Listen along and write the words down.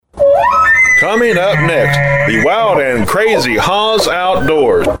Coming up next, the wild and crazy Haas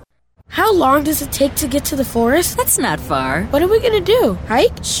Outdoors. How long does it take to get to the forest? That's not far. What are we gonna do?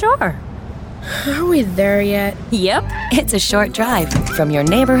 Hike? Sure. Are we there yet? Yep, it's a short drive from your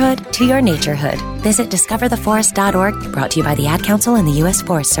neighborhood to your naturehood. Visit discovertheforest.org, brought to you by the Ad Council and the U.S.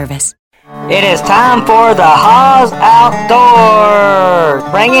 Forest Service. It is time for the Haas Outdoors,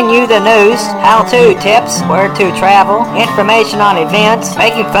 bringing you the news, how-to tips, where to travel, information on events,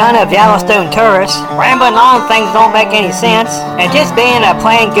 making fun of Yellowstone tourists, rambling on things don't make any sense, and just being a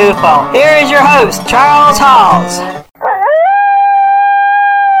plain goofball. Here is your host, Charles Halls.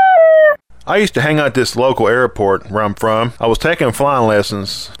 I used to hang out at this local airport where I'm from. I was taking flying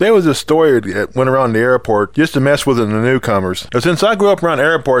lessons. There was a story that went around the airport just to mess with the newcomers. But since I grew up around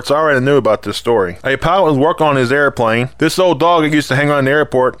airports, I already knew about this story. A pilot was working on his airplane. This old dog that used to hang around the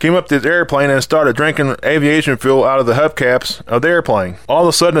airport came up to his airplane and started drinking aviation fuel out of the hubcaps of the airplane. All of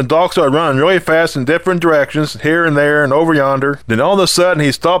a sudden, the dog started running really fast in different directions, here and there and over yonder. Then all of a sudden,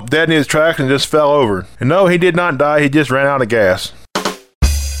 he stopped dead in his tracks and just fell over. And no, he did not die. He just ran out of gas.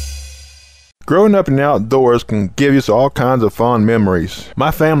 Growing up in the outdoors can give us all kinds of fond memories.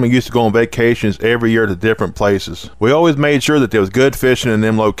 My family used to go on vacations every year to different places. We always made sure that there was good fishing in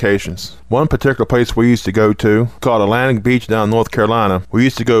them locations. One particular place we used to go to, called Atlantic Beach down in North Carolina, we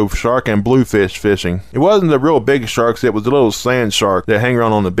used to go shark and bluefish fishing. It wasn't the real big sharks, it was the little sand shark that hang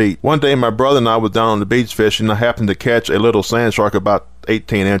around on the beach. One day my brother and I was down on the beach fishing and I happened to catch a little sand shark about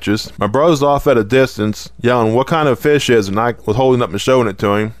 18 inches. My brother's off at a distance yelling what kind of fish is, and I was holding up and showing it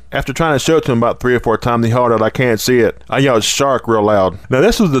to him. After trying to show it to him about 3 or 4 times, he hollered out, "I can't see it." I yelled shark real loud. Now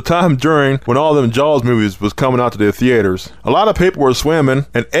this was the time during when all them Jaws movies was coming out to the theaters. A lot of people were swimming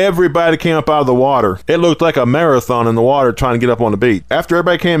and everybody came up out of the water. It looked like a marathon in the water trying to get up on the beach. After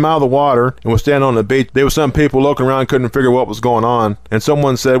everybody came out of the water and was standing on the beach, there were some people looking around and couldn't figure what was going on. And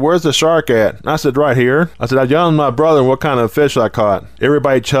someone said, "Where's the shark at?" And I said, "Right here." I said, "I yelled at my brother what kind of fish I caught."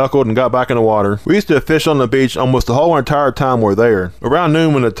 Everybody chuckled and got back in the water. We used to fish on the beach almost the whole entire time we're there. Around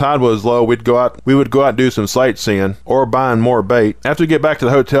noon when the tide was low, we would go out and do some sightseeing or buying more bait. After we get back to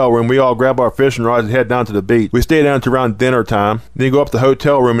the hotel room, we all grab our fishing rods and head down to the beach. We stay down to around dinner time, then go up to the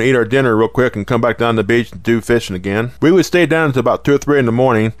hotel room and eat our dinner real quick and come back down to the beach and do fishing again. We would stay down until about 2 or 3 in the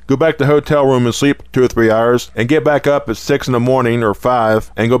morning, go back to the hotel room and sleep 2 or 3 hours, and get back up at 6 in the morning or 5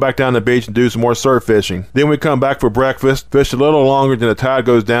 and go back down to the beach and do some more surf fishing. Then we come back for breakfast, fish a little longer, then the tide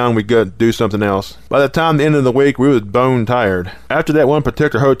goes down, we go do something else. By the time the end of the week, we was bone tired. After that one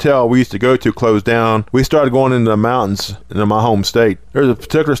particular hotel we used to go to closed down, we started going into the mountains in my home state. There's a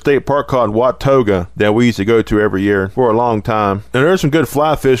particular state park called Watauga that we used to go to every year for a long time. And there's some good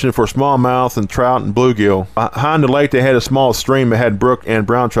fly fishing for smallmouth and trout and bluegill. Behind the lake they had a small stream that had brook and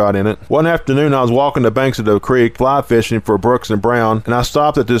brown trout in it. One afternoon I was walking the banks of the creek fly fishing for brooks and brown, and I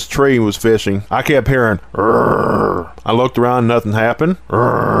stopped at this tree and was fishing. I kept hearing "Rrrr." I looked around, nothing happened.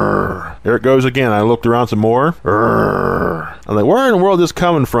 "Rrrr." There it goes again. I looked around some more. "Rrrr." I'm like, where in the world is this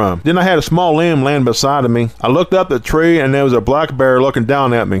coming from? Then I had a small limb land beside of me. I looked up the tree and there was a black bear looking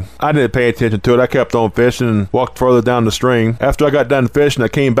down at me. I didn't pay attention to it. I kept on fishing and walked further down the stream. After I got done fishing, I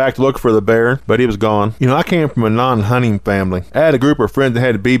came back to look for the bear, but he was gone. You know, I came from a non-hunting family. I had a group of friends that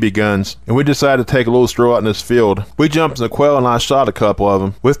had BB guns, and we decided to take a little stroll out in this field. We jumped in the quail and I shot a couple of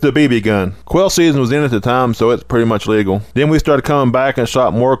them with the BB gun. Quail season was in at the time, so it's pretty much legal. Then we started coming back and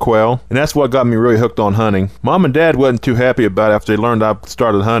shot more quail, and that's what got me really hooked on hunting. Mom and Dad wasn't too happy about it after they learned I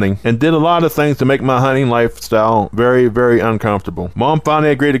started hunting, and did a lot of things to make my hunting lifestyle very, very uncomfortable. Mom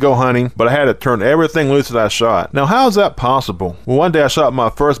finally agreed to go hunting, but I had to turn everything loose that I shot. Now, how is that possible? Well, one day I shot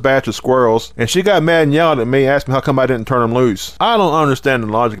my first batch of squirrels, and she got mad and yelled at me, asked me how come I didn't turn them loose. I don't understand the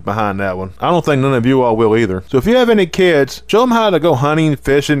logic behind that one. I don't think none of you all will either. So if you have any kids, show them how to go hunting,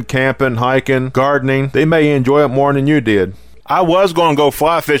 fishing, camping, hiking, gardening. They may enjoy it more than you did. I was going to go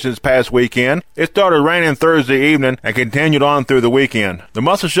fly fishing this past weekend. It started raining Thursday evening and continued on through the weekend. The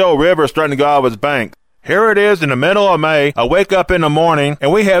Muscle Shoals River is starting to go out of its bank. Here it is in the middle of May. I wake up in the morning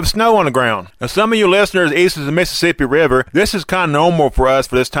and we have snow on the ground. Now some of you listeners east of the Mississippi River, this is kind of normal for us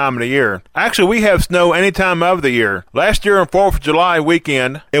for this time of the year. Actually, we have snow any time of the year. Last year on 4th of July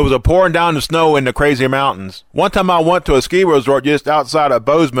weekend, it was a pouring down the snow in the crazy mountains. One time I went to a ski resort just outside of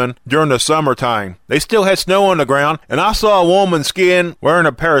Bozeman during the summertime. They still had snow on the ground, and I saw a woman skiing wearing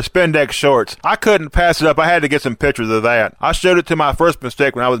a pair of spandex shorts. I couldn't pass it up. I had to get some pictures of that. I showed it to my first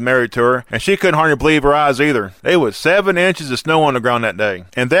mistake when I was married to her, and she couldn't hardly believe her eyes either. There was 7 inches of snow on the ground that day,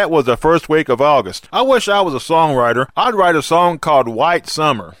 and that was the first week of August. I wish I was a songwriter. I'd write a song called White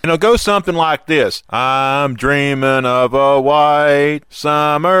Summer, and it'll go something like this. I'm dreaming of a white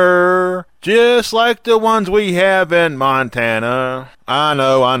summer Just like the ones we have in Montana. I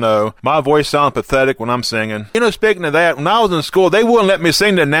know. My voice sounds pathetic when I'm singing. Speaking of that, when I was in school, they wouldn't let me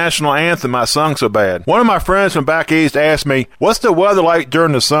sing the national anthem. I sung so bad. One of my friends from back east asked me, what's the weather like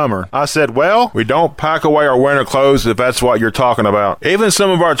during the summer? I said, well, we don't pack away our winter clothes if that's what you're talking about. Even some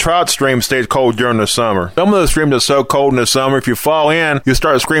of our trout streams stay cold during the summer. Some of the streams are so cold in the summer, if you fall in, you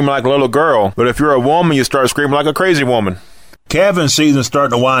start screaming like a little girl. But if you're a woman, you start screaming like a crazy woman. Calving season's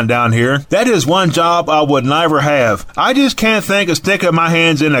starting to wind down here. That is one job I would never have. I just can't think of sticking my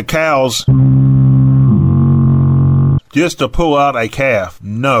hands in a cow's just to pull out a calf.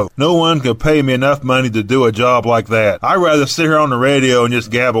 No one can pay me enough money to do a job like that. I'd rather sit here on the radio and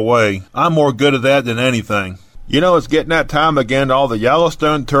just gab away. I'm more good at that than anything. It's getting that time again. All the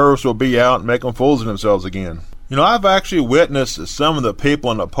Yellowstone tourists will be out and making fools of themselves again. I've actually witnessed some of the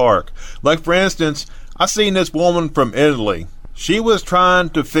people in the park. Like, for instance, I seen this woman from Italy. She was trying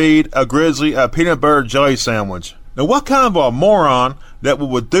to feed a grizzly a peanut butter jelly sandwich. Now, what kind of a moron that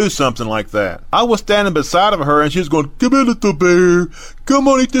would do something like that? I was standing beside of her, and she was going, come here, little bear. Come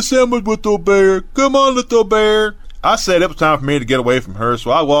on, eat the sandwich, little bear. Come on, little bear. I said it was time for me to get away from her,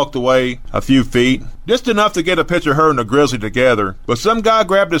 so I walked away a few feet, just enough to get a picture of her and the grizzly together. But some guy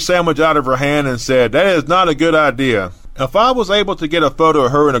grabbed the sandwich out of her hand and said, that is not a good idea. If I was able to get a photo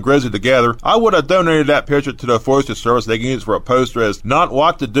of her and a grizzly together, I would have donated that picture to the Forestry Service. They can use it for a poster as not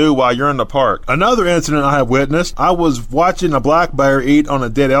what to do while you're in the park. Another incident I have witnessed, I was watching a black bear eat on a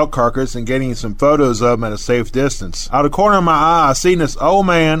dead elk carcass and getting some photos of him at a safe distance. Out of the corner of my eye, I seen this old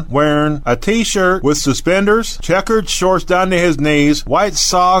man wearing a t-shirt with suspenders, checkered shorts down to his knees, white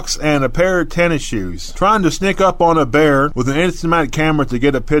socks, and a pair of tennis shoes, trying to sneak up on a bear with an Instamatic camera to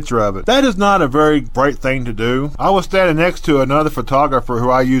get a picture of it. That is not a very bright thing to do. I was standing next to another photographer who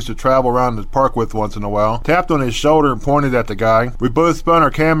I used to travel around the park with once in a while, tapped on his shoulder and pointed at the guy. We both spun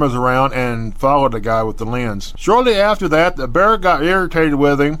our cameras around and followed the guy with the lens. Shortly after that, the bear got irritated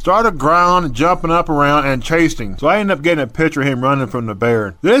with him, started growling, jumping up around, and chased him. So I ended up getting a picture of him running from the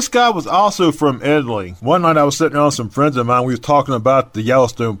bear. This guy was also from Italy. One night I was sitting around with some friends of mine. We was talking about the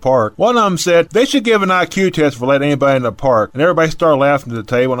Yellowstone Park. One of them said they should give an IQ test for letting anybody in the park. And everybody started laughing at the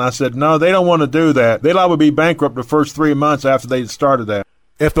table, and I said, no, they don't want to do that. They'd liable to be bankrupt the first 3 months after they started that.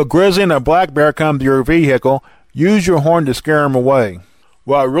 If a grizzly and a black bear come to your vehicle, use your horn to scare them away.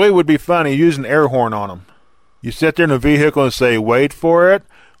 Well, it really would be funny using an air horn on them. You sit there in the vehicle and say, wait for it,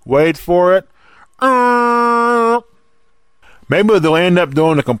 wait for it. Maybe they'll end up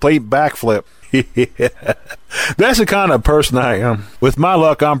doing a complete backflip. That's the kind of person I am. With my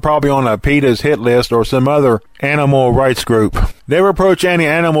luck, I'm probably on a PETA's hit list or some other animal rights group. Never approach any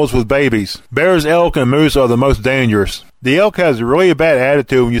animals with babies. Bears, elk, and moose are the most dangerous. The elk has a really bad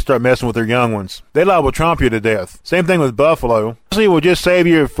attitude when you start messing with their young ones. They liable to trump you to death. Same thing with buffalo. Grizzly will just save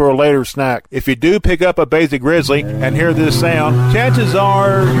you for a later snack. If you do pick up a basic grizzly and hear this sound, chances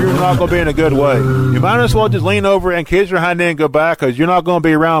are you're not going to be in a good way. You might as well just lean over and kiss your hind end and go back, because you're not going to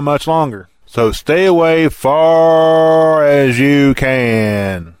be around much longer. So stay away far as you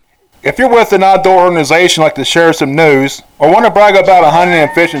can. If you're with an outdoor organization like to share some news, or want to brag about a hunting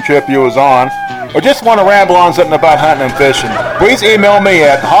and fishing trip you was on, or just want to ramble on something about hunting and fishing, please email me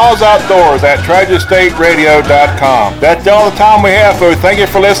at hallsoutdoors@treasurestateradio.com. That's all the time we have, folks. Thank you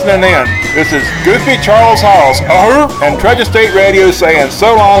for listening in. This is Goofy Charles Halls, and Treasure State Radio saying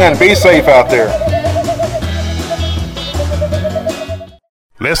so long and be safe out there.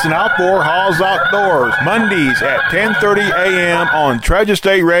 Listen out for Halls Outdoors, Mondays at 10:30 a.m. on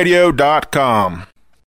TreasureStateRadio.com.